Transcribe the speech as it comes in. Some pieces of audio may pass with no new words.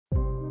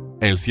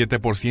El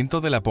 7%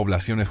 de la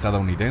población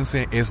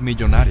estadounidense es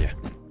millonaria,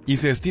 y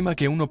se estima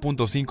que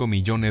 1.5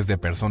 millones de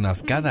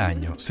personas cada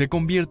año se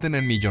convierten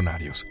en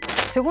millonarios.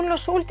 Según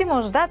los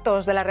últimos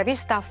datos de la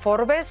revista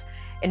Forbes,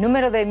 el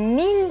número de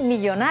 1.000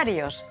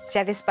 millonarios se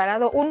ha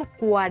disparado un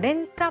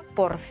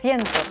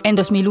 40%. En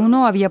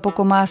 2001 había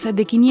poco más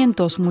de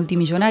 500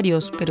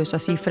 multimillonarios, pero esa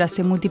cifra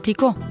se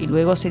multiplicó y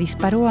luego se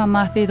disparó a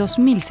más de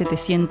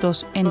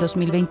 2.700 en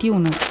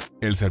 2021.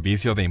 El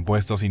Servicio de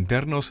Impuestos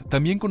Internos,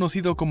 también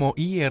conocido como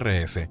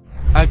IRS,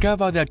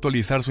 acaba de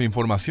actualizar su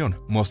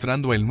información,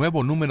 mostrando el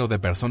nuevo número de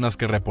personas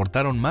que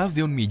reportaron más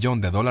de $1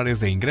 millón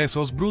de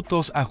ingresos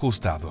brutos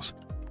ajustados.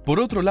 Por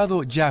otro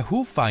lado,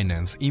 Yahoo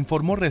Finance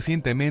informó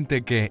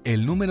recientemente que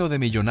el número de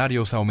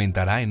millonarios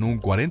aumentará en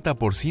un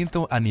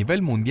 40% a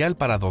nivel mundial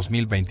para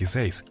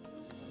 2026.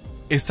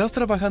 ¿Estás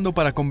trabajando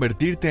para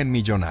convertirte en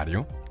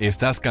millonario?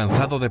 ¿Estás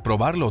cansado de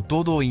probarlo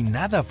todo y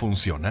nada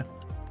funciona?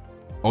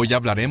 Hoy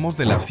hablaremos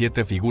de las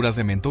 7 figuras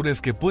de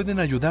mentores que pueden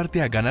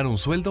ayudarte a ganar un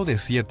sueldo de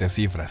 7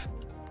 cifras.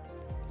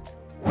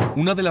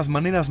 Una de las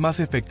maneras más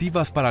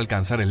efectivas para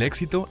alcanzar el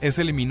éxito es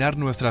eliminar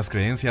nuestras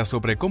creencias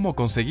sobre cómo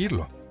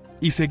conseguirlo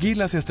y seguir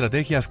las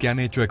estrategias que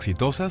han hecho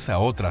exitosas a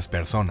otras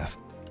personas.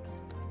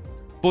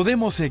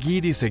 Podemos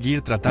seguir y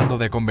seguir tratando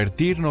de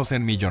convertirnos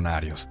en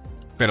millonarios,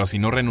 pero si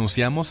no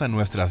renunciamos a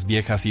nuestras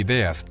viejas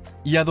ideas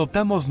y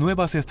adoptamos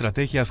nuevas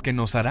estrategias que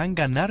nos harán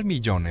ganar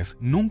millones,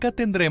 nunca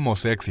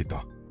tendremos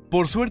éxito.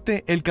 Por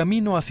suerte, el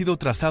camino ha sido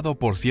trazado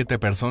por 7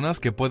 personas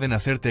que pueden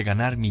hacerte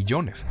ganar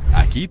millones.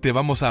 Aquí te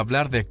vamos a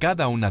hablar de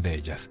cada una de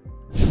ellas.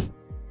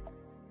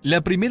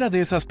 La primera de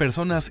esas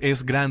personas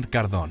es Grant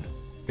Cardone.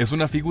 Es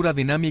una figura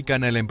dinámica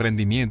en el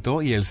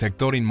emprendimiento y el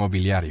sector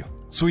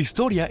inmobiliario. Su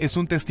historia es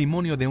un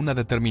testimonio de una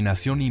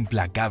determinación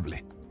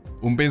implacable,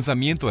 un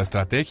pensamiento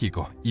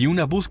estratégico y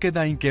una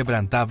búsqueda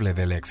inquebrantable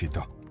del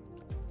éxito.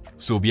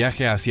 Su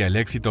viaje hacia el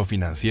éxito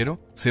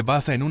financiero se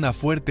basa en una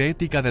fuerte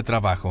ética de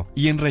trabajo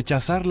y en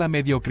rechazar la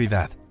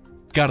mediocridad.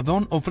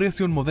 Cardone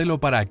ofrece un modelo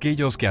para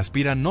aquellos que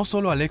aspiran no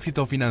solo al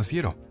éxito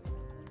financiero,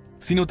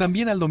 sino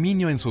también al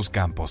dominio en sus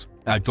campos.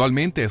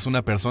 Actualmente es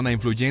una persona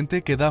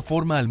influyente que da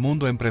forma al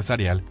mundo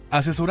empresarial,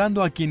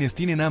 asesorando a quienes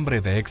tienen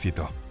hambre de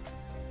éxito.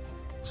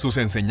 Sus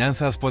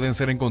enseñanzas pueden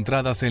ser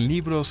encontradas en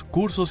libros,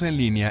 cursos en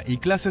línea y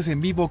clases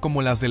en vivo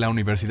como las de la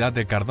Universidad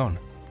de Cardone.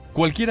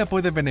 Cualquiera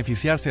puede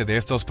beneficiarse de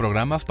estos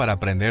programas para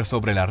aprender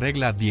sobre la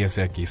regla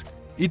 10X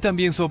y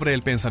también sobre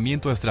el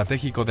pensamiento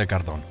estratégico de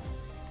Cardone.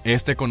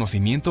 Este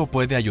conocimiento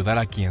puede ayudar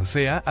a quien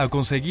sea a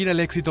conseguir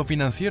el éxito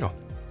financiero.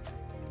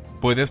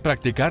 Puedes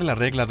practicar la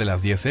regla de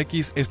las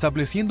 10X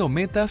estableciendo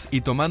metas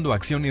y tomando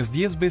acciones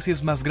 10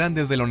 veces más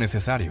grandes de lo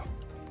necesario.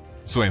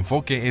 Su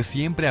enfoque es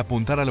siempre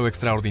apuntar a lo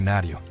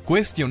extraordinario,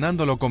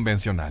 cuestionando lo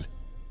convencional.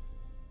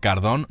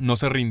 Cardone no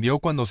se rindió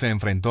cuando se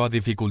enfrentó a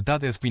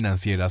dificultades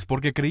financieras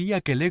porque creía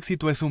que el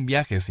éxito es un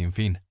viaje sin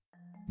fin.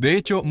 De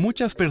hecho,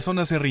 muchas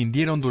personas se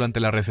rindieron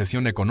durante la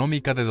recesión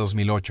económica de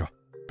 2008,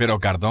 pero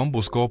Cardone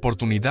buscó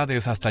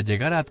oportunidades hasta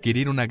llegar a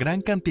adquirir una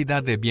gran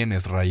cantidad de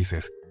bienes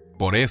raíces.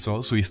 Por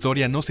eso, su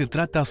historia no se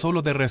trata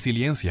solo de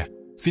resiliencia,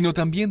 sino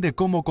también de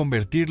cómo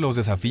convertir los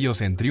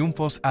desafíos en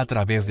triunfos a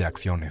través de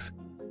acciones.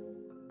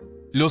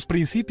 Los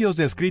principios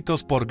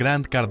descritos por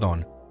Grant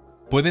Cardone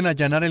pueden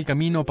allanar el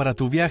camino para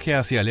tu viaje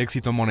hacia el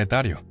éxito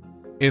monetario.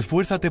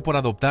 Esfuérzate por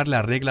adoptar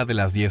la regla de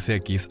las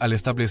 10X al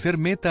establecer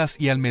metas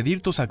y al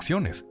medir tus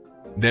acciones.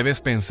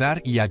 Debes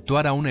pensar y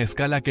actuar a una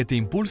escala que te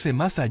impulse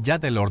más allá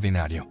del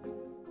ordinario.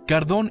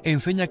 Cardone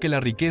enseña que la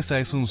riqueza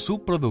es un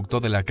subproducto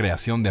de la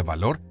creación de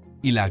valor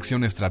y la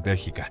acción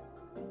estratégica.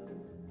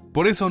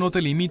 Por eso no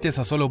te limites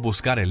a solo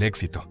buscar el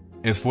éxito.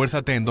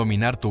 Esfuérzate en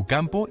dominar tu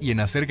campo y en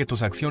hacer que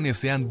tus acciones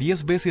sean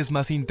 10 veces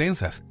más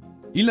intensas,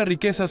 y la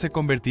riqueza se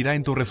convertirá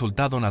en tu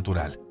resultado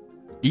natural.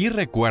 Y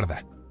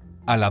recuerda,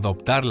 al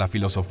adoptar la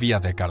filosofía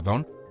de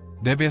Cardone,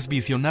 debes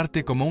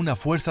visionarte como una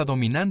fuerza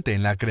dominante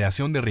en la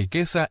creación de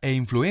riqueza e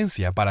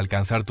influencia para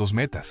alcanzar tus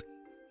metas.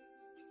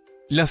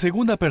 La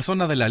segunda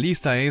persona de la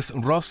lista es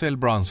Russell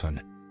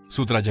Brunson.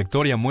 Su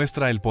trayectoria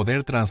muestra el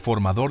poder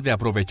transformador de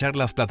aprovechar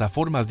las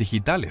plataformas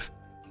digitales.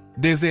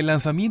 Desde el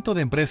lanzamiento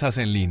de empresas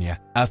en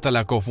línea hasta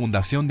la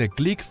cofundación de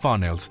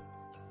ClickFunnels,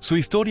 su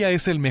historia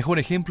es el mejor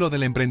ejemplo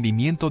del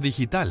emprendimiento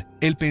digital,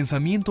 el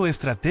pensamiento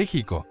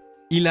estratégico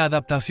y la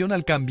adaptación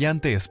al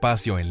cambiante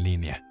espacio en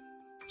línea.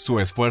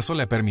 Su esfuerzo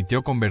le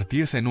permitió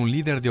convertirse en un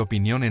líder de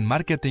opinión en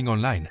marketing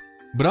online.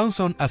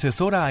 Brunson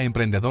asesora a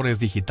emprendedores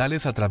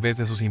digitales a través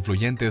de sus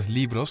influyentes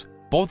libros,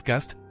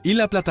 podcast y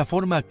la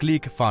plataforma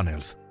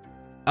ClickFunnels.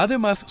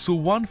 Además,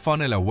 su One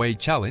Funnel Away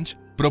Challenge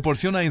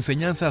proporciona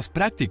enseñanzas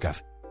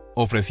prácticas,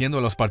 ofreciendo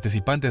a los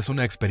participantes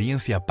una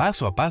experiencia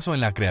paso a paso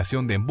en la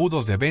creación de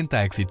embudos de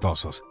venta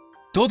exitosos.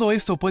 Todo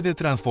esto puede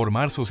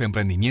transformar sus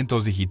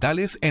emprendimientos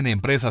digitales en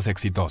empresas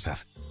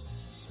exitosas.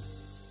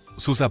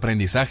 Sus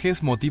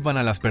aprendizajes motivan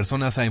a las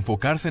personas a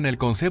enfocarse en el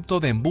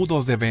concepto de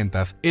embudos de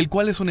ventas, el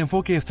cual es un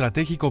enfoque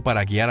estratégico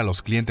para guiar a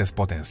los clientes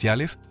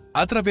potenciales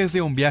a través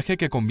de un viaje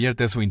que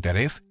convierte su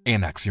interés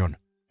en acción.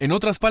 En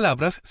otras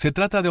palabras, se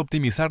trata de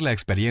optimizar la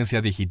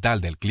experiencia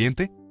digital del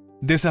cliente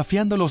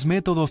desafiando los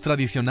métodos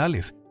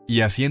tradicionales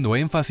y haciendo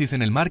énfasis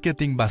en el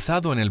marketing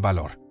basado en el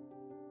valor.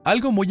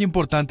 Algo muy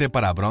importante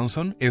para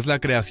Bronson es la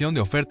creación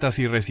de ofertas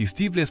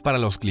irresistibles para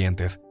los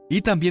clientes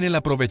y también el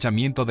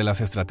aprovechamiento de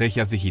las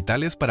estrategias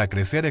digitales para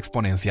crecer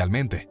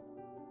exponencialmente.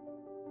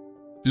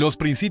 Los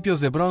principios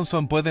de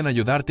Bronson pueden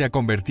ayudarte a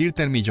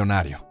convertirte en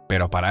millonario,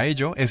 pero para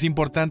ello es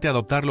importante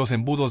adoptar los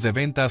embudos de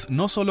ventas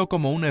no solo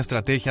como una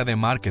estrategia de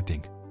marketing,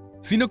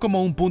 sino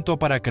como un punto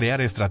para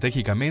crear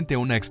estratégicamente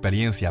una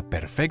experiencia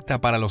perfecta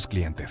para los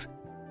clientes.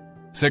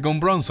 Según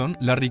Bronson,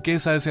 la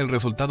riqueza es el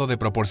resultado de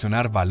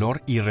proporcionar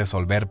valor y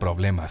resolver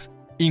problemas.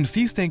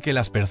 Insiste en que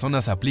las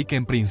personas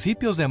apliquen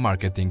principios de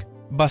marketing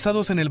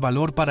basados en el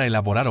valor para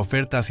elaborar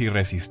ofertas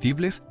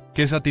irresistibles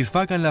que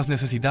satisfagan las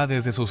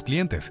necesidades de sus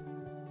clientes.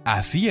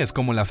 Así es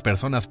como las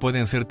personas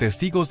pueden ser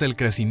testigos del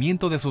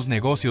crecimiento de sus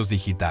negocios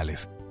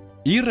digitales.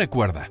 Y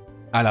recuerda,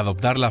 al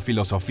adoptar la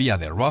filosofía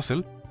de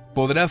Russell,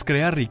 podrás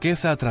crear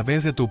riqueza a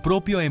través de tu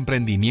propio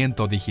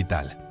emprendimiento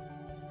digital.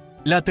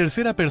 La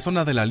tercera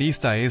persona de la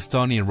lista es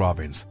Tony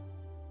Robbins.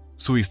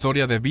 Su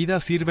historia de vida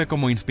sirve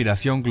como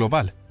inspiración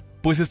global,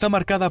 pues está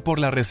marcada por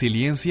la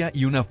resiliencia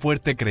y una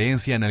fuerte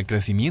creencia en el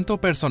crecimiento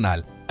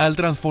personal al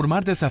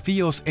transformar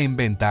desafíos en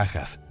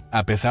ventajas.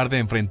 A pesar de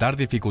enfrentar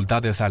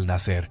dificultades al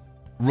nacer,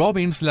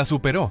 Robbins la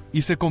superó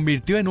y se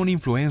convirtió en un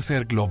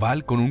influencer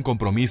global con un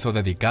compromiso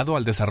dedicado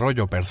al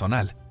desarrollo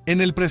personal.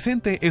 En el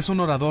presente es un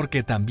orador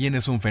que también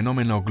es un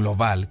fenómeno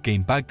global que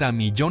impacta a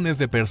millones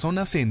de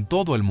personas en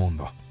todo el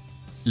mundo.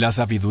 La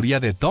sabiduría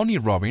de Tony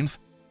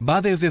Robbins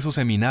va desde sus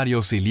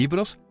seminarios y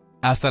libros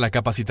hasta la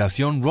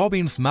capacitación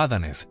Robbins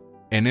Madness.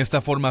 En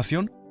esta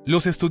formación,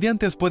 los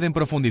estudiantes pueden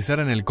profundizar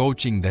en el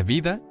coaching de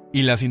vida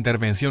y las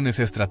intervenciones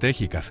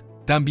estratégicas.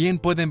 También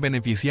pueden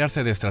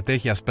beneficiarse de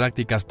estrategias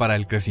prácticas para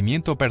el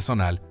crecimiento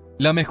personal,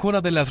 la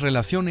mejora de las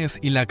relaciones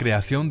y la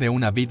creación de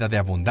una vida de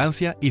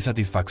abundancia y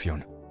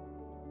satisfacción.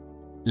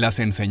 Las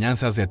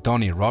enseñanzas de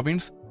Tony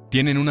Robbins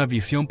tienen una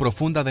visión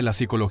profunda de la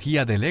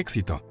psicología del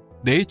éxito.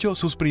 De hecho,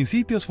 sus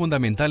principios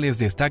fundamentales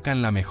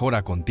destacan la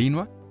mejora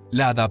continua,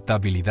 la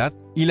adaptabilidad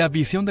y la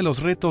visión de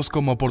los retos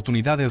como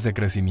oportunidades de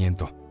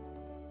crecimiento.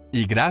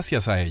 Y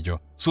gracias a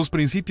ello, sus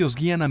principios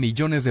guían a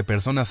millones de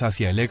personas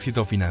hacia el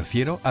éxito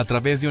financiero a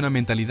través de una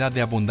mentalidad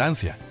de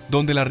abundancia,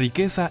 donde la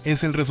riqueza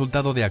es el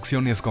resultado de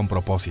acciones con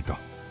propósito.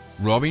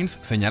 Robbins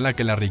señala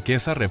que la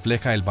riqueza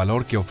refleja el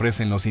valor que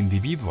ofrecen los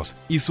individuos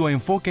y su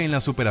enfoque en la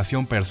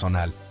superación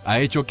personal ha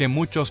hecho que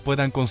muchos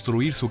puedan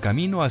construir su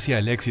camino hacia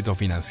el éxito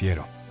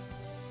financiero.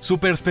 Su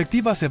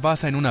perspectiva se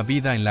basa en una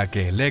vida en la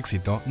que el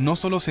éxito no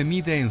solo se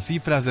mide en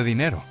cifras de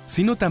dinero,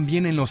 sino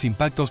también en los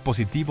impactos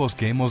positivos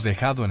que hemos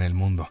dejado en el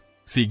mundo.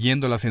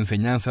 Siguiendo las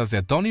enseñanzas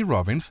de Tony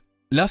Robbins,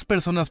 las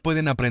personas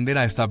pueden aprender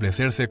a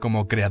establecerse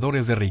como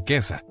creadores de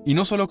riqueza y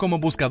no solo como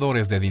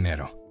buscadores de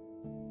dinero.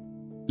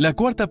 La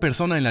cuarta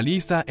persona en la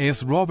lista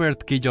es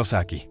Robert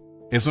Kiyosaki.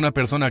 Es una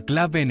persona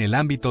clave en el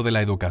ámbito de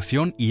la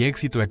educación y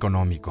éxito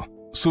económico.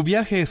 Su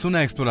viaje es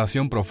una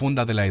exploración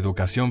profunda de la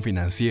educación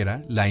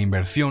financiera, la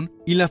inversión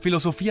y la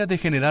filosofía de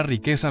generar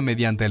riqueza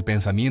mediante el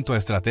pensamiento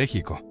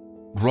estratégico.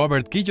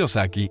 Robert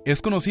Kiyosaki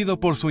es conocido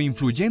por su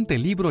influyente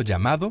libro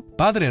llamado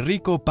Padre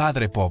Rico,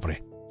 Padre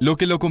Pobre, lo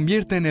que lo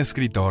convierte en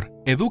escritor,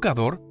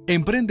 educador,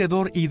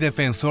 emprendedor y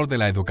defensor de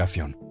la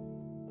educación.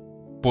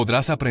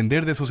 Podrás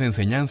aprender de sus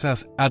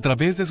enseñanzas a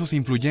través de sus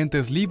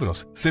influyentes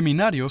libros,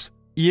 seminarios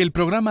y el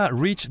programa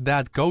Rich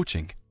Dad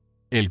Coaching,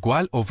 el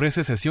cual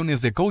ofrece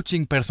sesiones de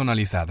coaching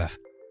personalizadas.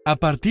 A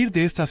partir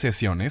de estas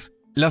sesiones,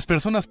 las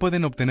personas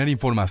pueden obtener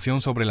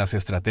información sobre las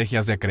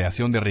estrategias de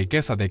creación de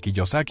riqueza de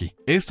Kiyosaki.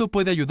 Esto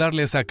puede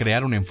ayudarles a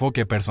crear un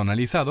enfoque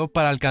personalizado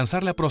para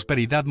alcanzar la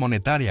prosperidad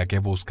monetaria que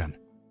buscan.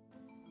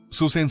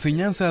 Sus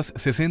enseñanzas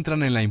se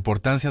centran en la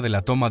importancia de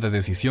la toma de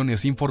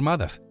decisiones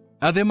informadas.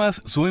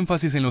 Además, su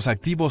énfasis en los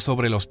activos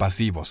sobre los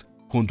pasivos,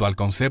 junto al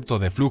concepto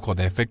de flujo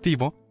de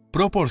efectivo,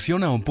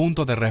 proporciona un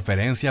punto de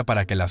referencia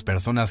para que las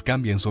personas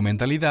cambien su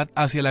mentalidad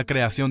hacia la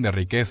creación de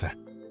riqueza.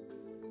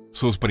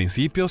 Sus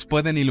principios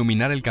pueden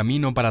iluminar el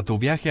camino para tu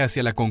viaje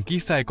hacia la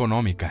conquista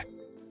económica.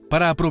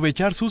 Para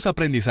aprovechar sus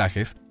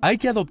aprendizajes, hay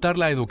que adoptar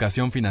la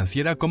educación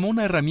financiera como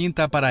una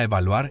herramienta para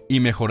evaluar y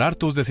mejorar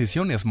tus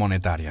decisiones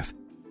monetarias.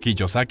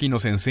 Kiyosaki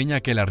nos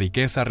enseña que la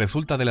riqueza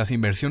resulta de las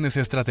inversiones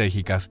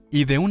estratégicas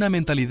y de una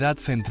mentalidad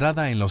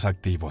centrada en los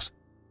activos.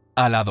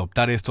 Al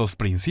adoptar estos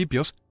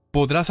principios,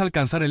 podrás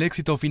alcanzar el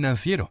éxito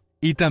financiero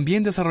y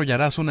también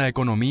desarrollarás una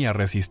economía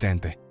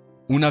resistente.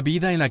 Una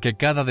vida en la que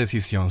cada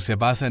decisión se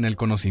basa en el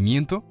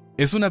conocimiento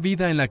es una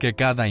vida en la que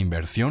cada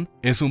inversión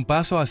es un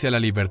paso hacia la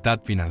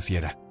libertad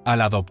financiera.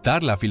 Al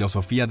adoptar la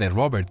filosofía de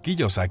Robert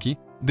Kiyosaki,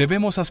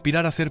 debemos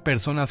aspirar a ser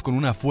personas con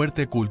una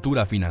fuerte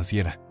cultura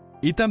financiera.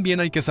 Y también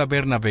hay que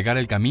saber navegar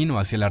el camino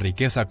hacia la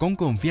riqueza con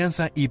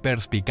confianza y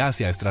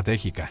perspicacia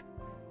estratégica.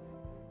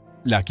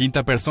 La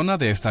quinta persona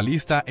de esta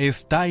lista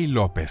es Tai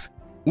López,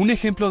 un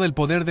ejemplo del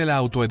poder de la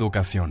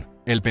autoeducación,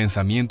 el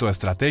pensamiento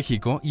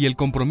estratégico y el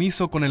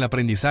compromiso con el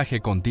aprendizaje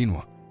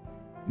continuo.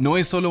 No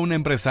es solo un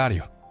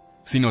empresario,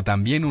 sino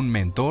también un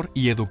mentor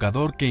y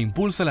educador que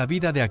impulsa la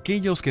vida de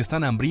aquellos que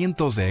están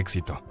hambrientos de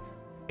éxito.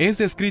 Es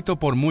descrito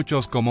por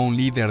muchos como un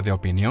líder de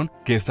opinión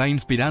que está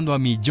inspirando a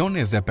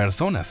millones de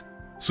personas.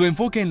 Su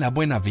enfoque en la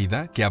buena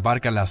vida, que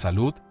abarca la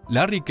salud,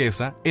 la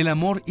riqueza, el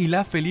amor y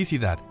la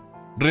felicidad,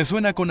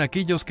 resuena con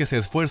aquellos que se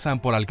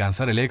esfuerzan por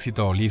alcanzar el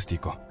éxito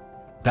holístico.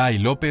 Tai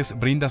López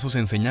brinda sus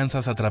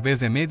enseñanzas a través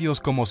de medios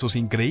como sus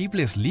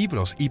increíbles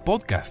libros y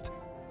podcasts.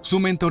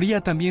 Su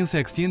mentoría también se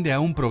extiende a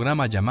un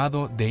programa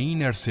llamado The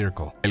Inner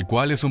Circle, el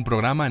cual es un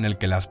programa en el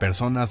que las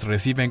personas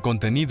reciben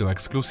contenido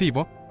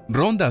exclusivo,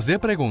 rondas de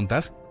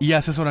preguntas y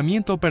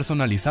asesoramiento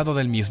personalizado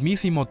del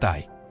mismísimo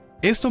Tai.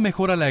 Esto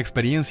mejora la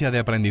experiencia de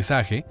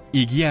aprendizaje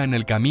y guía en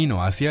el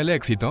camino hacia el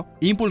éxito,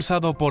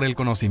 impulsado por el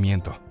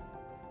conocimiento.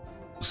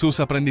 Sus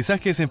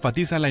aprendizajes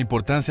enfatizan la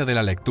importancia de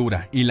la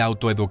lectura y la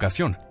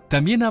autoeducación.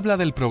 También habla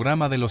del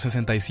programa de los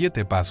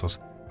 67 pasos,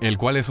 el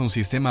cual es un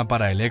sistema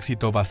para el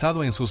éxito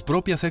basado en sus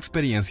propias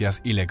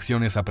experiencias y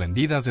lecciones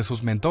aprendidas de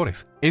sus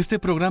mentores. Este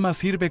programa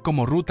sirve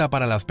como ruta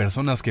para las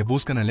personas que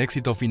buscan el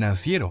éxito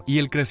financiero y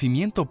el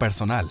crecimiento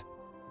personal.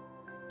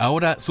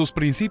 Ahora, sus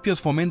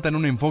principios fomentan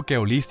un enfoque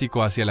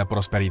holístico hacia la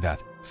prosperidad.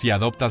 Si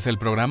adoptas el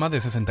programa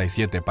de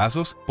 67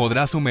 pasos,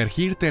 podrás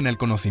sumergirte en el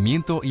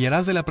conocimiento y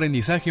harás del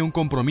aprendizaje un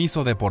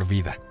compromiso de por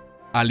vida.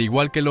 Al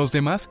igual que los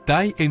demás,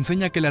 Tai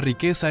enseña que la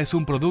riqueza es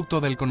un producto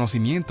del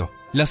conocimiento,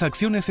 las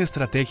acciones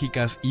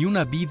estratégicas y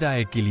una vida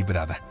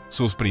equilibrada.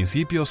 Sus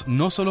principios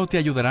no solo te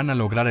ayudarán a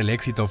lograr el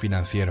éxito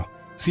financiero,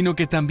 sino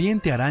que también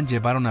te harán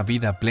llevar una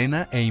vida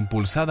plena e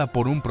impulsada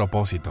por un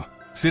propósito.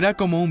 Será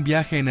como un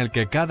viaje en el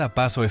que cada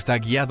paso está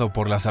guiado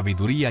por la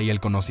sabiduría y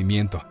el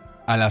conocimiento.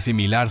 Al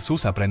asimilar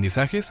sus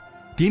aprendizajes,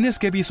 tienes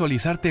que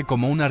visualizarte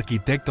como un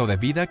arquitecto de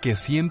vida que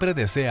siempre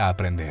desea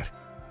aprender.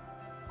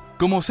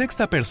 Como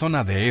sexta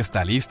persona de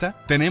esta lista,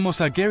 tenemos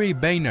a Gary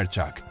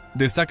Vaynerchuk.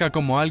 Destaca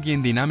como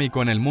alguien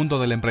dinámico en el mundo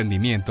del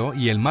emprendimiento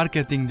y el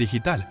marketing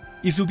digital,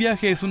 y su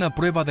viaje es una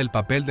prueba del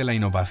papel de la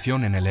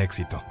innovación en el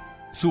éxito.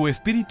 Su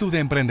espíritu de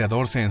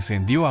emprendedor se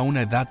encendió a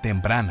una edad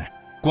temprana,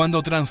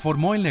 cuando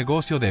transformó el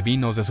negocio de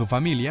vinos de su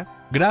familia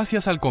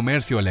gracias al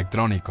comercio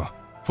electrónico.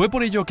 Fue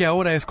por ello que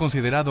ahora es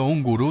considerado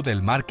un gurú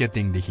del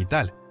marketing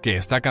digital, que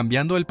está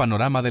cambiando el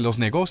panorama de los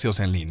negocios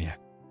en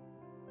línea.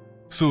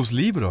 Sus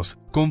libros,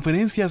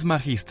 conferencias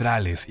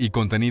magistrales y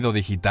contenido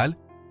digital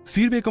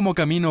sirve como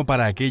camino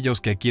para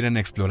aquellos que quieren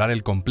explorar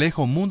el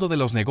complejo mundo de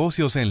los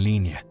negocios en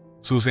línea.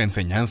 Sus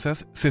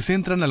enseñanzas se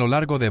centran a lo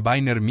largo de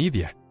Vayner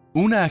Media,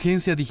 una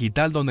agencia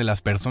digital donde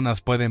las personas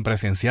pueden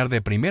presenciar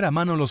de primera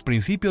mano los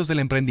principios del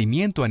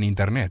emprendimiento en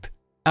Internet.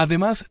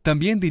 Además,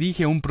 también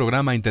dirige un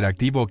programa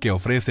interactivo que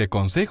ofrece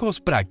consejos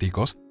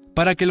prácticos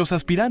para que los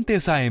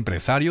aspirantes a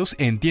empresarios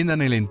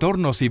entiendan el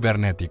entorno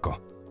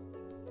cibernético.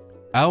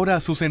 Ahora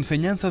sus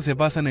enseñanzas se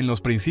basan en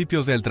los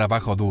principios del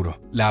trabajo duro,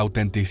 la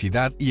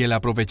autenticidad y el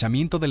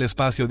aprovechamiento del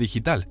espacio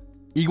digital.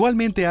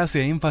 Igualmente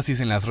hace énfasis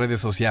en las redes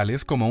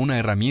sociales como una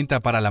herramienta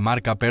para la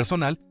marca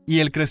personal y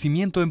el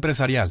crecimiento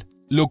empresarial,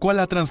 lo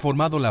cual ha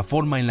transformado la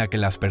forma en la que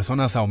las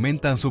personas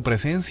aumentan su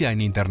presencia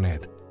en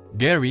Internet.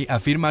 Gary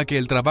afirma que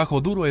el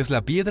trabajo duro es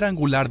la piedra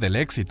angular del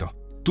éxito.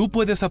 Tú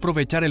puedes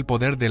aprovechar el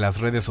poder de las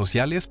redes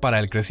sociales para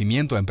el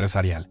crecimiento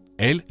empresarial.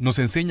 Él nos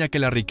enseña que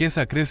la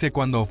riqueza crece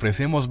cuando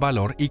ofrecemos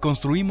valor y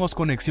construimos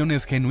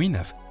conexiones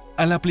genuinas.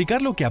 Al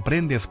aplicar lo que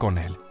aprendes con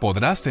él,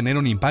 podrás tener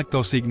un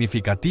impacto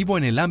significativo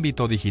en el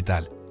ámbito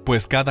digital,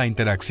 pues cada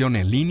interacción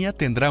en línea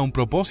tendrá un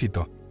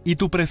propósito, y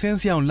tu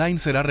presencia online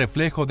será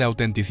reflejo de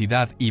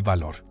autenticidad y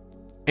valor.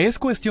 Es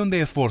cuestión de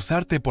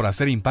esforzarte por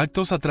hacer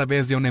impactos a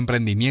través de un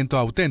emprendimiento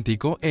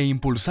auténtico e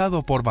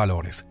impulsado por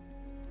valores.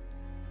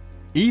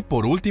 Y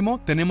por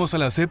último, tenemos a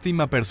la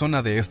séptima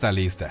persona de esta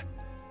lista,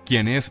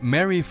 quien es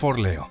Mary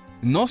Forleo.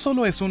 No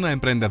solo es una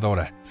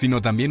emprendedora,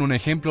 sino también un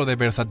ejemplo de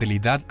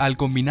versatilidad al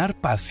combinar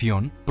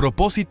pasión,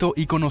 propósito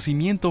y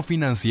conocimiento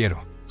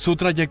financiero. Su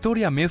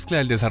trayectoria mezcla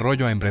el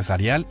desarrollo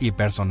empresarial y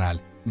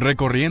personal,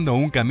 recorriendo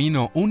un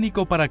camino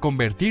único para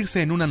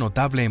convertirse en una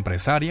notable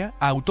empresaria,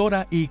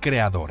 autora y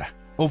creadora.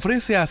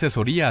 Ofrece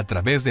asesoría a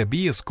través de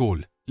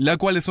B-School, la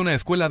cual es una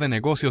escuela de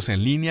negocios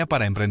en línea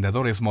para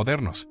emprendedores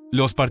modernos.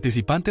 Los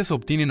participantes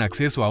obtienen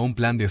acceso a un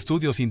plan de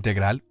estudios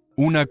integral,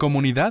 una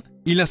comunidad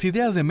y las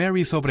ideas de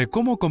Mary sobre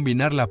cómo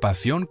combinar la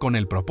pasión con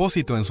el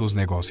propósito en sus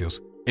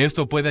negocios.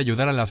 Esto puede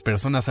ayudar a las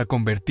personas a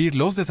convertir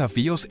los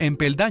desafíos en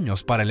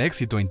peldaños para el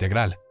éxito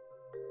integral.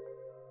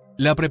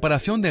 La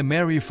preparación de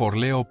Mary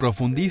Forleo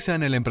profundiza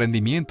en el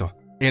emprendimiento,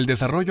 el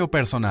desarrollo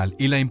personal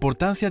y la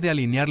importancia de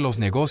alinear los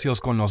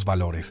negocios con los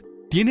valores.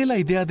 Tiene la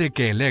idea de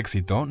que el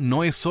éxito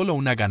no es solo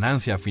una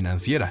ganancia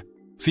financiera,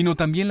 sino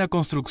también la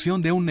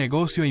construcción de un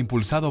negocio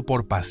impulsado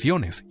por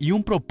pasiones y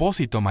un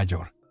propósito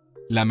mayor.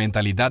 La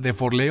mentalidad de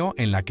Forleo,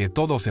 en la que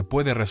todo se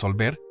puede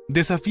resolver,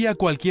 desafía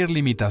cualquier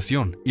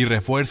limitación y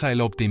refuerza el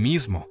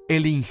optimismo,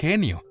 el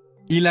ingenio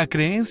y la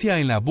creencia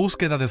en la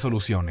búsqueda de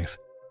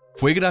soluciones.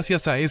 Fue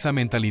gracias a esa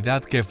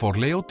mentalidad que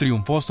Forleo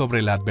triunfó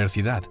sobre la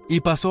adversidad y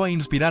pasó a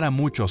inspirar a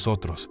muchos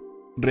otros.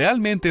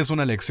 Realmente es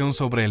una lección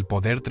sobre el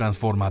poder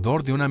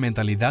transformador de una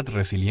mentalidad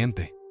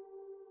resiliente.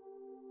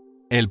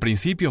 El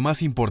principio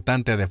más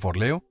importante de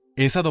Forleo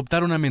es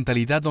adoptar una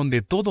mentalidad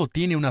donde todo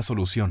tiene una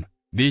solución.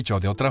 Dicho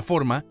de otra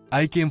forma,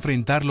 hay que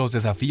enfrentar los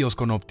desafíos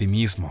con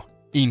optimismo,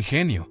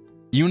 ingenio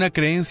y una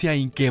creencia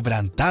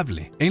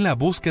inquebrantable en la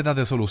búsqueda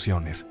de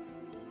soluciones.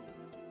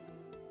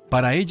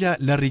 Para ella,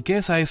 la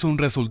riqueza es un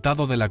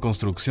resultado de la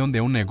construcción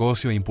de un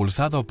negocio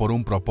impulsado por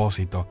un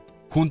propósito,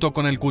 junto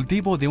con el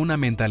cultivo de una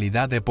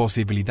mentalidad de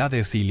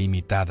posibilidades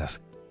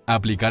ilimitadas.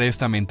 Aplicar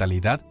esta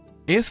mentalidad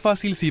es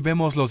fácil si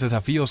vemos los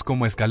desafíos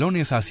como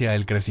escalones hacia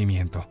el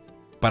crecimiento.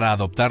 Para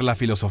adoptar la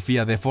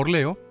filosofía de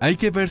Forleo, hay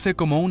que verse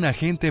como un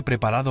agente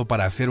preparado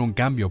para hacer un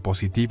cambio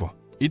positivo.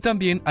 Y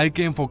también hay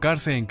que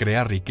enfocarse en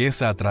crear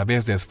riqueza a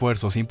través de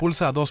esfuerzos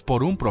impulsados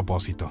por un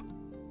propósito.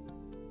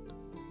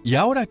 Y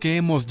ahora que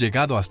hemos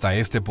llegado hasta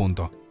este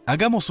punto,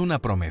 hagamos una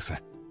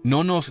promesa.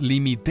 No nos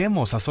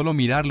limitemos a solo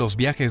mirar los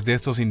viajes de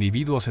estos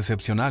individuos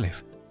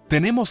excepcionales.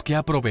 Tenemos que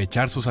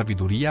aprovechar su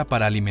sabiduría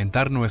para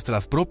alimentar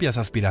nuestras propias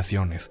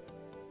aspiraciones.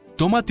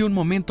 Tómate un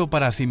momento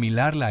para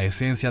asimilar la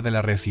esencia de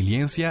la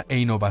resiliencia e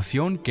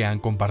innovación que han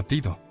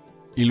compartido.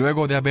 Y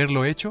luego de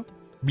haberlo hecho,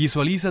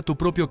 visualiza tu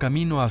propio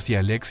camino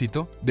hacia el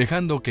éxito,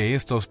 dejando que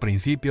estos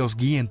principios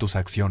guíen tus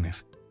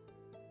acciones.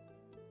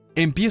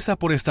 Empieza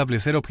por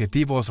establecer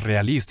objetivos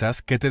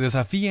realistas que te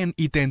desafíen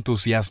y te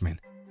entusiasmen.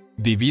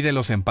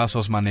 Divídelos en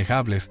pasos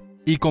manejables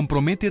y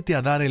comprométete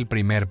a dar el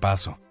primer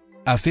paso.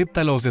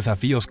 Acepta los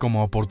desafíos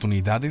como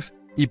oportunidades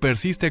y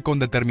persiste con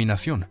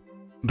determinación.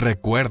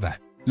 Recuerda,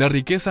 la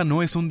riqueza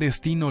no es un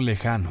destino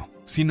lejano,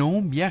 sino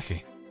un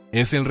viaje.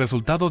 Es el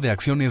resultado de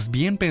acciones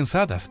bien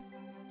pensadas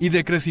y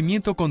de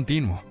crecimiento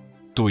continuo.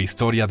 Tu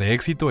historia de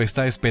éxito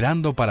está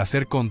esperando para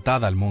ser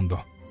contada al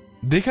mundo.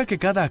 Deja que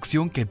cada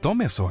acción que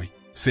tomes hoy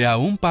sea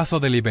un paso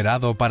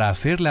deliberado para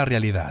hacerla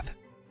realidad.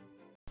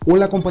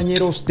 Hola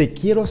compañeros, te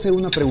quiero hacer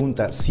una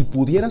pregunta. Si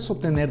pudieras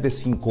obtener de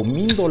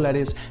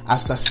 $5,000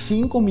 hasta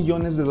 $5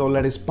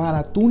 millones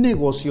para tu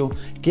negocio,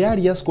 ¿qué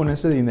harías con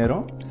ese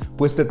dinero?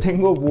 Pues te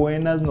tengo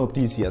buenas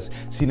noticias.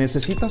 Si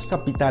necesitas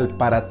capital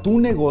para tu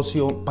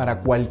negocio,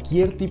 para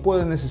cualquier tipo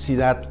de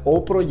necesidad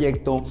o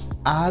proyecto,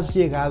 has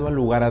llegado al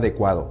lugar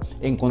adecuado.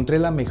 Encontré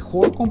la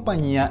mejor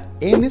compañía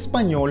en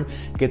español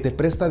que te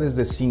presta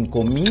desde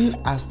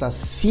 $5,000 hasta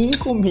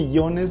 $5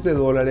 millones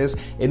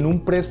en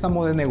un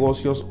préstamo de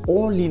negocios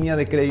o línea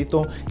de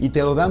crédito y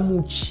te lo da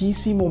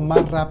muchísimo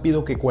más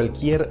rápido que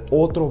cualquier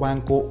otro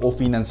banco o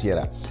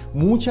financiera.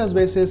 Muchas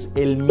veces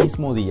el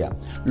mismo día.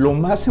 Lo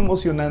más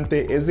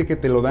emocionante es de que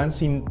te lo dan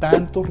sin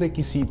tantos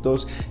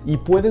requisitos y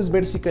puedes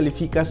ver si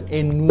calificas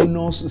en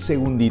unos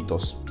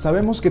segunditos.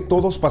 Sabemos que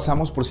todos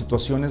pasamos por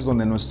situaciones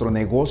donde nuestro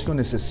negocio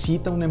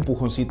necesita un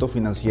empujoncito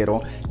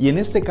financiero y en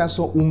este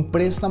caso un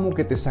préstamo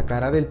que te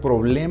sacará del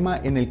problema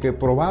en el que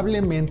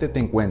probablemente te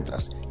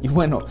encuentras. Y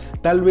bueno,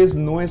 tal vez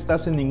no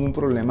estás en ningún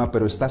problema,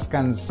 pero estás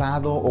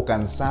cansado o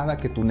cansada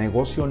que tu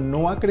negocio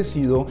no ha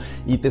crecido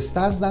y te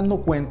estás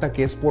dando cuenta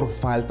que es por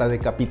falta de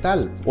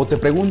capital. O te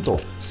pregunto,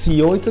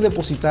 si hoy te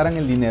depositaran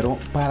el dinero,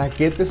 ¿para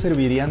qué te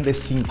servirían de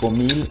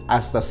 $5,000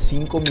 hasta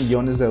 $5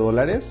 millones?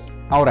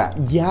 Ahora,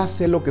 ya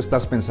sé lo que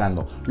estás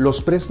pensando.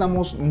 Los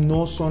préstamos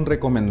no son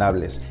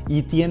recomendables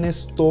y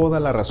tienes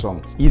toda la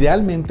razón.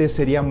 Idealmente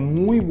sería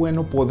muy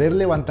bueno poder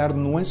levantar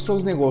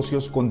nuestros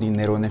negocios con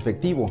dinero en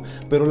efectivo,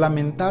 pero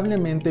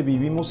lamentablemente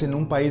vivimos en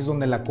un país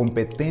donde la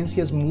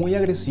competencia es muy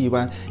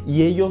agresiva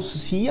y ellos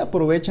sí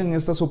aprovechan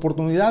estas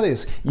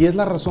oportunidades y es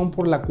la razón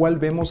por la cual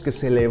vemos que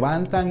se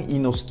levantan y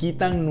nos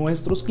quitan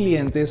nuestros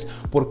clientes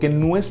porque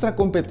nuestra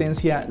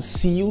competencia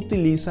sí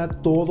utiliza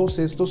todos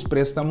estos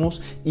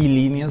préstamos y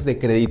líneas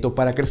de crédito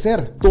para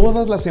crecer.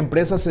 Todas las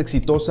empresas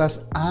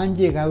exitosas han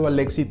llegado al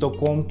éxito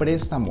con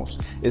préstamos.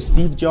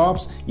 Steve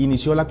Jobs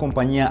inició la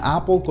compañía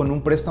Apple con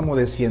un préstamo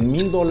de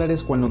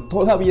 $100,000 cuando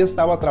todavía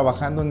estaba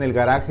trabajando en el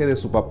garaje de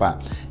su papá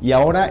y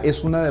ahora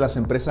es una de las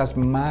empresas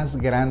más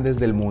grandes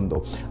del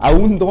mundo.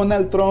 Aún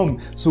Donald Trump,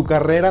 su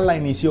carrera la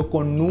inició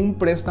con un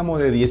préstamo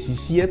de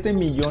 $17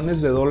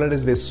 millones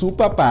de su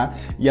papá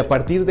y a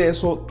partir de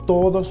eso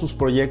todos sus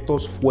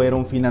proyectos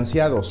fueron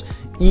financiados.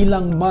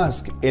 Elon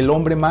Musk, el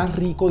hombre más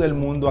rico del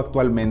mundo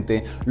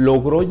actualmente,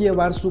 logró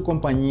llevar su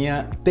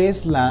compañía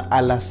Tesla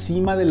a la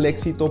cima del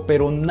éxito,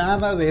 pero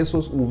nada de eso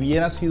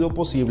hubiera sido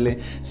posible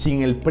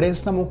sin el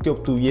préstamo que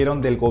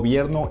obtuvieron del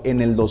gobierno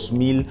en el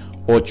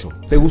 2008.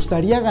 ¿Te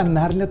gustaría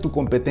ganarle a tu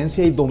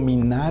competencia y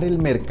dominar el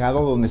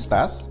mercado donde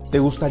estás? ¿Te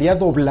gustaría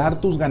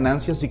doblar tus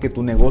ganancias y que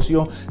tu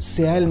negocio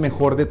sea el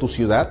mejor de tu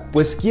ciudad?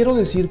 Pues quiero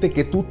decirte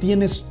que tú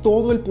tienes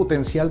todo el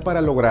potencial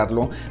para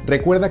lograrlo.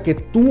 Recuerda que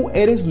tú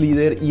eres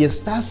líder y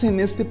estás en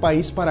este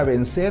país para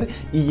vencer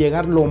y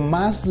llegar lo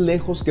más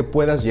lejos que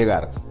puedas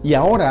llegar. Y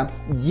ahora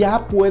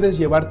ya puedes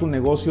llevar tu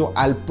negocio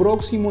al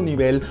próximo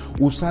nivel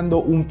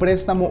usando un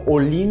préstamo o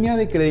línea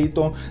de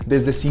crédito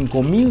desde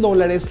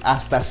 $5,000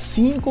 hasta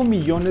 $5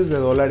 millones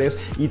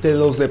y te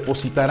los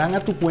depositarán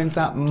a tu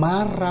cuenta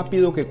más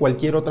rápido que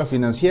cualquier otra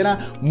financiera,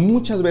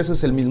 muchas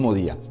veces el mismo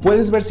día.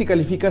 Puedes ver si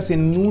calificas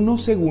en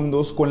unos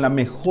segundos con la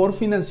mejor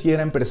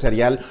financiera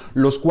empresarial,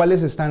 los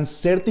cuales están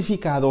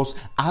certificados,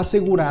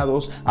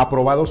 asegurados,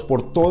 aprobados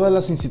por todas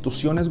las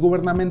instituciones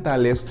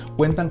gubernamentales,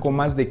 cuentan con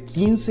más de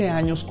 15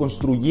 años años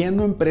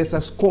construyendo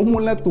empresas como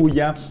la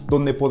tuya,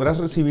 donde podrás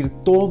recibir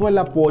todo el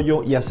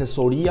apoyo y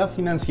asesoría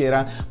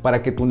financiera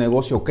para que tu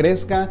negocio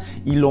crezca,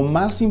 y lo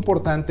más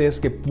importante es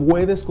que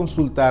puedes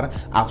consultar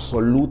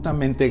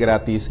absolutamente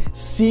gratis,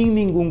 sin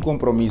ningún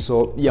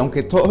compromiso, y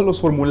aunque todos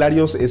los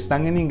formularios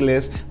están en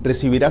inglés,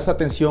 recibirás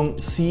atención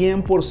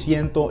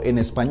 100% en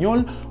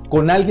español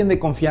con alguien de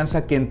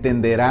confianza que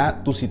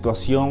entenderá tu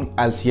situación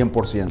al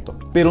 100%.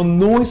 Pero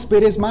no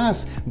esperes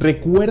más.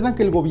 Recuerda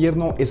que el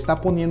gobierno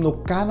está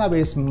poniendo cada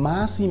vez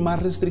más y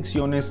más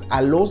restricciones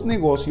a los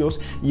negocios,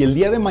 y el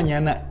día de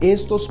mañana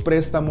estos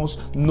préstamos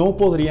no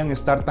podrían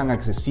estar tan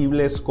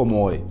accesibles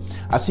como hoy.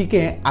 Así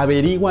que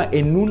averigua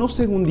en unos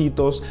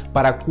segunditos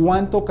para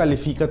cuánto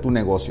califica tu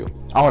negocio.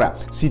 Ahora,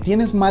 si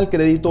tienes mal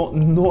crédito,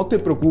 no te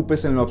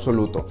preocupes en lo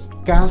absoluto.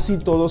 Casi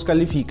todos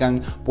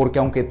califican, porque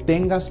aunque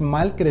tengas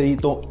mal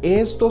crédito,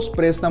 estos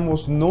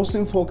préstamos no se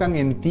enfocan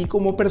en ti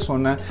como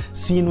persona,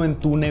 sino en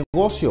tu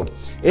negocio.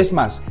 Es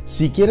más,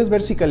 si quieres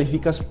ver si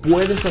calificas,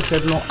 puedes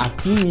hacerlo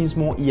aquí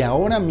mismo y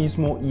ahora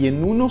mismo, y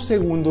en unos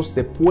segundos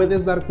te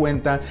puedes dar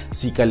cuenta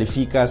si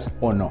calificas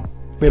o no.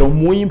 Pero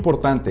muy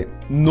importante,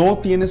 no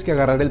tienes que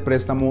agarrar el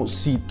préstamo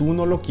si tú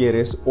no lo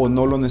quieres o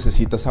no lo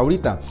necesitas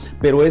ahorita,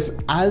 pero es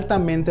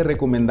altamente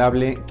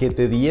recomendable que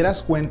te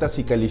dieras cuenta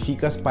si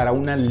calificas para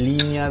una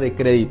línea de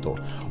crédito.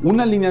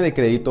 Una línea de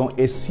crédito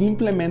es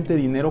simplemente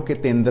dinero que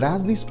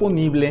tendrás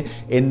disponible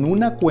en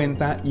una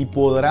cuenta y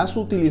podrás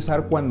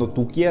utilizar cuando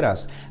tú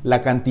quieras,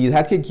 la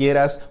cantidad que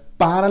quieras,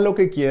 para lo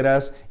que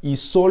quieras, y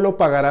solo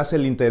pagarás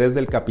el interés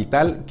del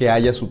capital que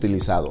hayas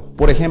utilizado.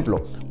 Por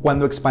ejemplo,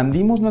 cuando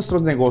expandimos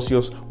nuestros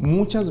negocios,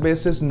 muchas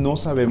veces no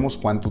sabemos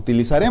cuánto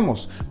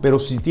utilizaremos, pero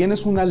si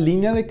tienes una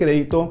línea de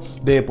crédito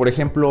de, por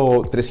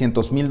ejemplo,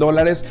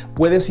 $300,000,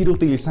 puedes ir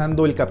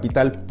utilizando el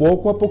capital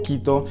poco a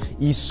poquito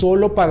y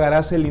solo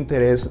pagarás el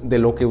interés de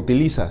lo que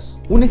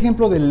utilizas. Un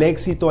ejemplo del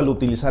éxito al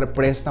utilizar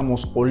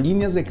préstamos o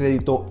líneas de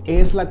crédito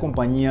es la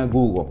compañía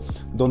Google,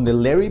 donde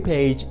Larry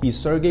Page y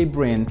Sergey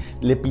Brin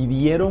le pidieron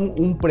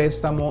un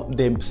préstamo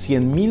de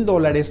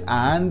 $100,000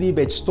 a Andy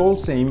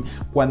Bechtolsheim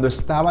cuando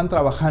estaban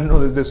trabajando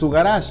desde su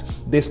garage.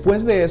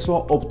 Después de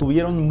eso,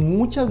 obtuvieron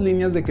muchas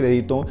líneas de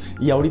crédito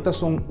y ahorita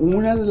son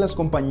una de las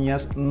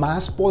compañías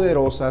más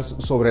poderosas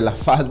sobre la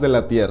faz de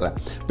la tierra.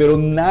 Pero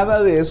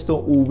nada de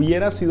esto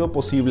hubiera sido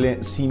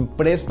posible sin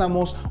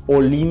préstamos o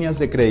líneas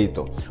de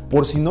crédito.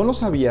 Por si no lo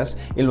sabías,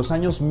 en los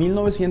años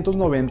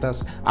 1990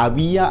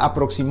 había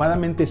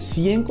aproximadamente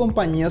 100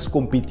 compañías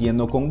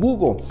compitiendo con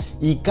Google,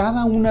 y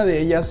cada una de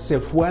ellas se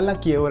fue a la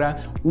quiebra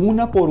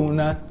una por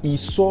una, y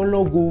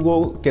solo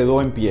Google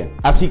quedó en pie.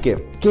 Así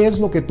que, ¿qué es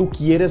lo que tú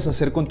quieres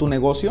hacer con tu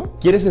negocio?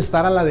 ¿Quieres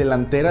estar a la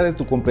delantera de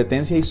tu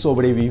competencia y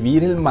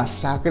sobrevivir el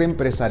masacre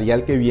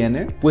empresarial que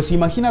viene? Pues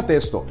imagínate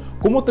esto: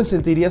 ¿cómo te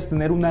sentirías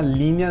tener una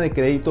línea de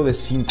crédito de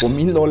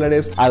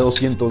 $5,000 a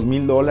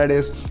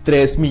 $200,000,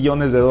 $3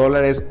 millones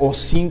o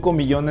 $5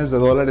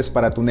 millones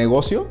para tu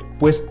negocio?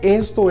 Pues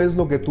esto es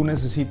lo que tú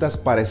necesitas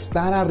para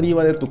estar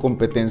arriba de tu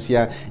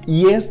competencia,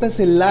 y esta es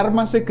el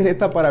arma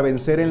secreta para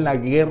vencer en la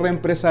guerra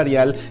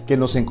empresarial que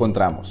nos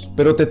encontramos.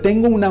 Pero te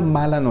tengo una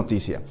mala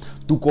noticia.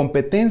 Tu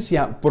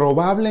competencia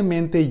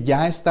probablemente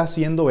ya está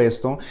haciendo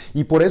esto,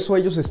 y por eso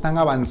ellos están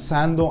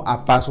avanzando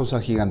a pasos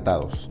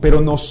agigantados.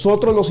 Pero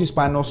nosotros los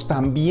hispanos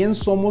también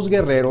somos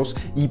guerreros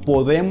y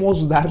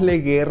podemos darle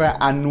guerra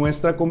a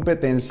nuestra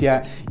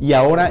competencia, y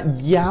ahora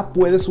ya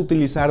puedes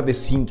utilizar de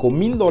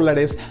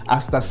 $5,000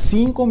 hasta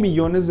 $5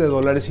 millones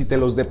y te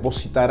los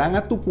depositarán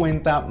a tu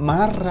cuenta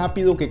más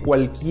rápido que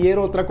cualquier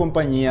otra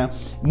compañía,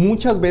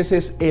 muchas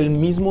veces el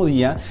mismo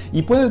día,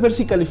 y puedes ver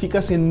si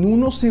calificas en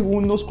unos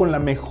segundos con la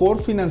mejor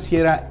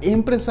financiera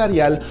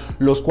empresarial,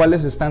 los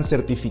cuales están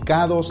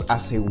certificados,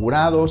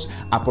 asegurados,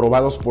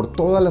 aprobados por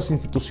todas las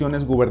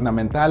instituciones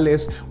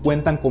gubernamentales,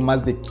 cuentan con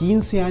más de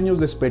 15 años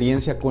de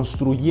experiencia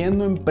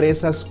construyendo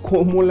empresas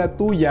como la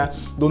tuya,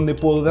 donde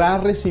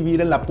podrás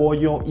recibir el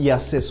apoyo y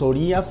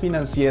asesoría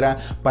financiera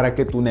para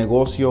que tu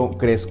negocio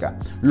crezca.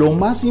 Lo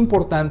más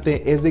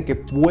importante es de que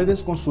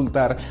puedes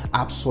consultar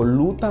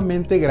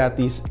absolutamente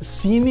gratis,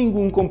 sin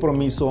ningún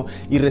compromiso,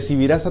 y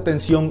recibirás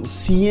atención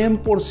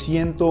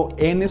 100%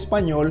 en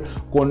español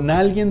con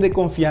alguien de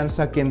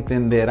confianza que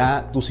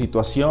entenderá tu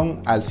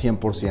situación al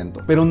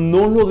 100%. Pero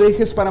no lo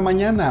dejes para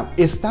mañana.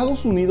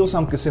 Estados Unidos,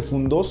 aunque se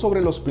fundó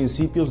sobre los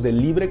principios de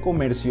libre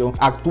comercio,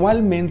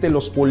 actualmente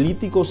los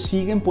políticos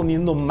siguen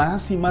poniendo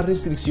más y más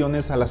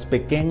restricciones a las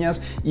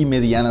pequeñas y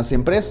medianas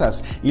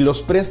empresas, y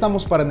los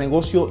préstamos para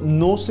negocio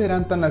no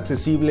serán tan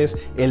accesibles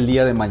el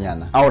día de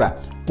mañana. Ahora,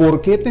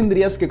 ¿por qué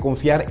tendrías que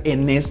confiar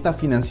en esta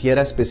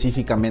financiera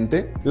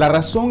específicamente? La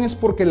razón es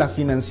porque la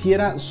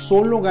financiera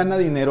solo gana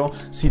dinero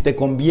si te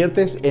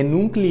conviertes en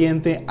un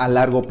cliente a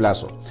largo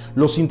plazo.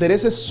 Los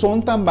intereses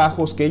son tan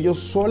bajos que ellos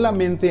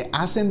solamente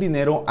hacen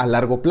dinero a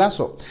largo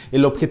plazo.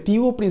 El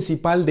objetivo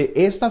principal de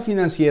esta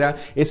financiera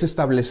es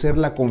establecer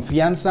la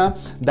confianza,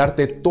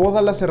 darte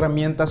todas las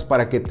herramientas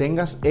para que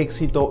tengas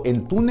éxito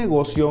en tu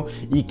negocio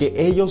y que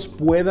ellos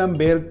puedan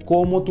ver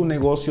cómo tu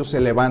negocio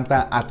se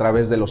levanta a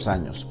través de los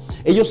años.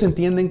 Ellos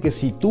entienden que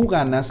si tú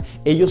ganas,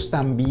 ellos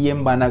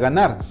también van a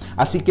ganar.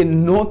 Así que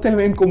no te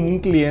ven como un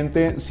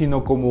cliente,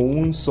 sino como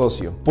un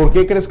socio. ¿Por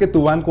qué crees que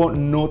tu banco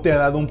no te ha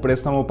dado un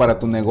préstamo para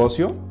tu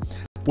negocio?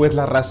 Pues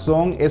la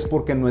razón es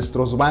porque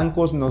nuestros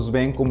bancos nos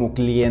ven como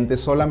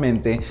clientes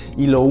solamente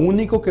y lo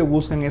único que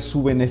buscan es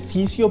su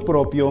beneficio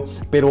propio,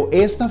 pero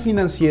esta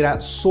financiera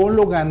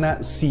solo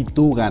gana si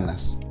tú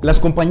ganas. Las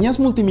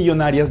compañías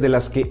multimillonarias de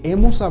las que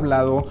hemos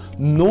hablado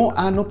no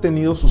han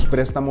obtenido sus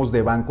préstamos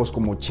de bancos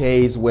como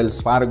Chase,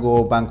 Wells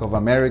Fargo, Bank of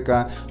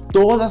America.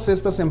 Todas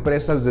estas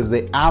empresas,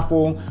 desde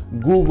Apple,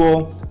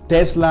 Google,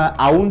 Tesla,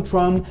 aún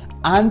Trump,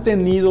 han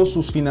tenido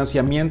sus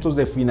financiamientos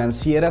de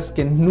financieras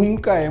que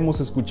nunca hemos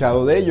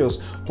escuchado de ellos,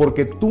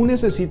 porque tú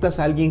necesitas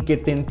a alguien que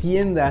te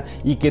entienda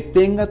y que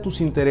tenga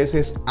tus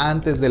intereses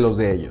antes de los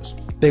de ellos.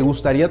 ¿Te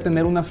gustaría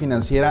tener una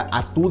financiera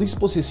a tu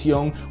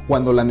disposición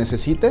cuando la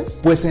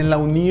necesites? Pues en la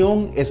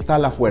unión está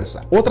la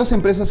fuerza. Otras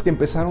empresas que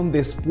empezaron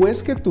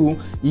después que tú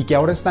y que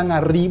ahora están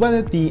arriba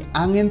de ti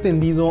han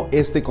entendido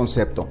este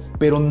concepto,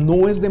 pero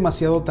no es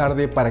demasiado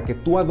tarde para que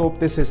tú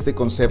adoptes este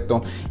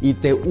concepto y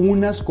te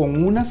unas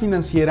con una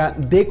financiera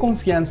de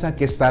confianza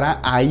que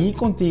estará ahí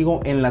contigo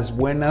en las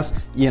buenas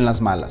y en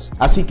las malas.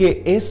 Así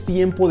que es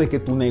tiempo de que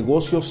tu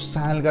negocio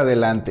salga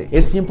adelante.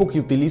 Es tiempo que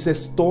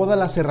utilices todas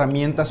las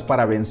herramientas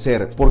para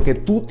vencer, porque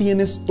tú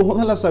tienes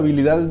todas las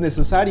habilidades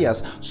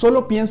necesarias.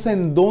 Solo piensa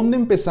en dónde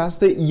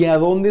empezaste y a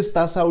dónde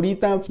estás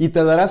ahorita y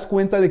te darás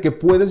cuenta de que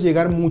puedes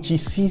llegar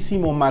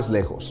muchísimo más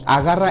lejos.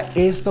 Agarra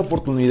esta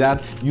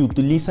oportunidad y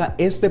utiliza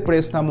este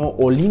préstamo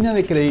o línea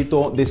de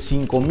crédito de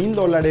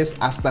 $5,000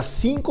 hasta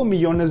 $5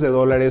 millones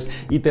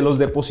y te los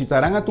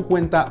depositarán a tu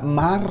cuenta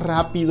más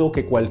rápido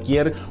que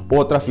cualquier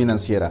otra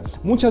financiera,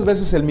 muchas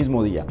veces el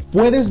mismo día.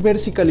 Puedes ver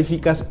si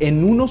calificas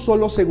en unos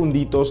solos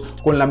segunditos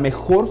con la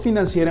mejor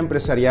financiera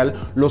empresarial,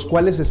 los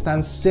cuales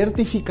están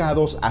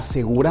certificados,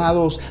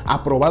 asegurados,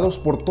 aprobados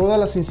por todas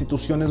las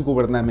instituciones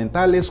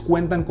gubernamentales,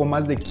 cuentan con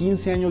más de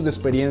 15 años de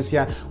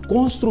experiencia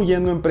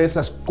construyendo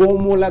empresas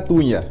como la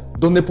tuya,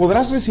 donde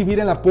podrás recibir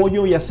el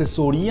apoyo y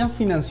asesoría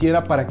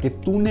financiera para que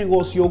tu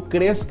negocio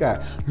crezca.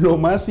 Lo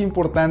más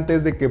importante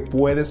es de que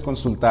puedes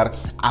consultar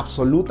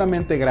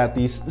absolutamente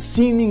gratis,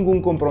 sin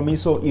ningún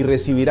compromiso, y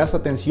recibirás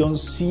atención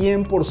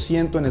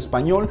 100% en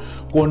español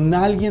con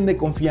alguien de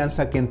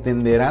confianza que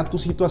entenderá tu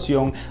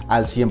situación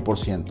al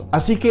 100%.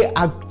 Así que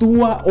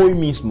actúa hoy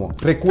mismo.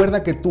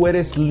 Recuerda que tú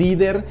eres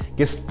líder,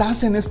 que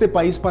estás en este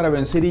país para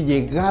vencer y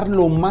llegar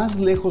lo más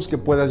lejos que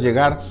puedas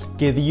llegar.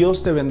 Que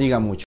Dios te bendiga mucho.